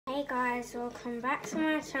Hey guys, welcome back to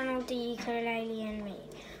my channel, The Ukulele and Me.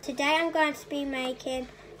 Today I'm going to be making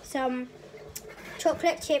some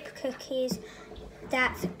chocolate chip cookies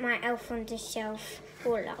that my elf on the shelf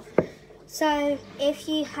will love. So if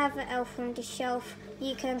you have an elf on the shelf,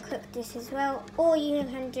 you can cook this as well, or you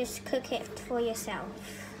can just cook it for yourself.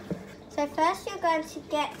 So first you're going to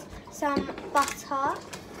get some butter.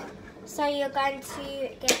 So you're going to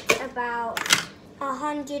get about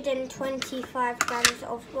 125 grams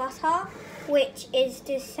of butter, which is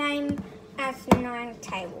the same as 9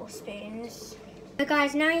 tablespoons. So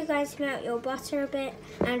guys, now you're going to melt your butter a bit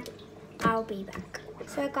and I'll be back.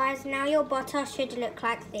 So guys, now your butter should look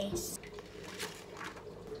like this.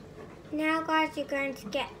 Now guys, you're going to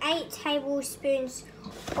get 8 tablespoons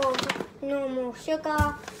of normal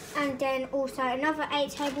sugar and then also another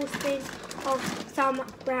 8 tablespoons of some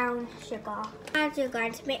brown sugar. As you're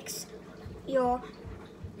going to mix your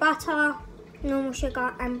butter, normal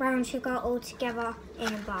sugar and brown sugar all together in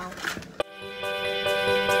a bowl.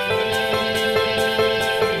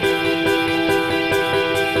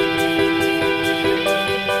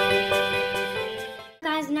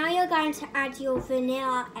 Guys, now you're going to add your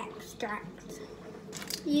vanilla extract.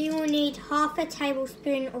 You will need half a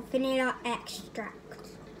tablespoon of vanilla extract.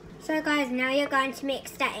 So guys, now you're going to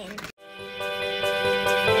mix that in.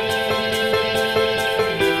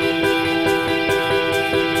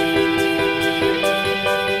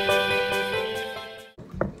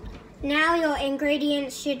 Now your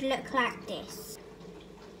ingredients should look like this.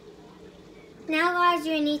 Now guys,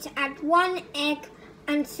 you need to add 1 egg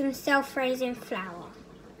and some self-raising flour.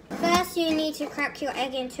 First you need to crack your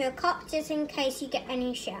egg into a cup just in case you get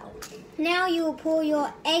any shell. Now you will pour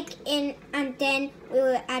your egg in and then we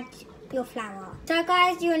will add your flour. So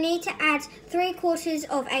guys, you'll need to add 3/4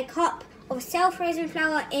 of a cup of self-raising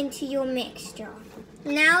flour into your mixture.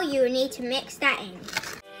 Now you will need to mix that in.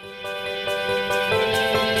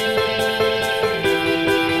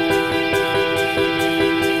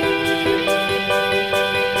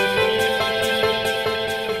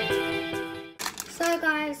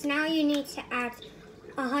 Now you need to add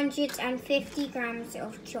 150 grams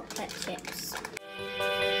of chocolate chips.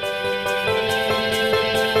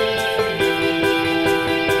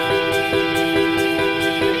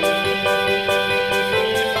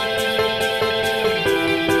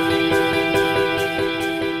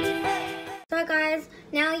 So guys,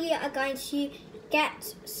 now you are going to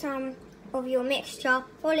get some of your mixture,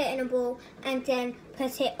 roll it in a ball and then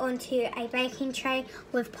put it onto a baking tray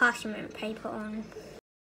with parchment paper on.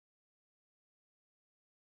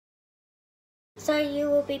 So you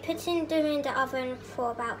will be putting them in the oven for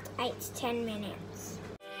about 8 to 10 minutes.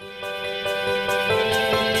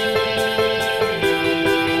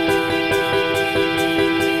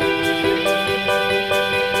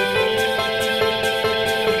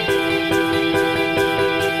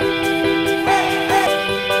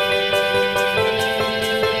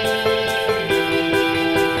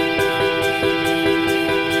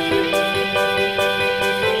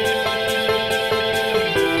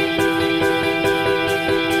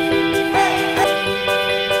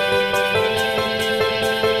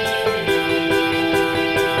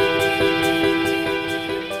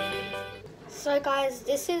 So guys,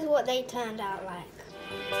 this is what they turned out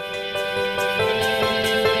like.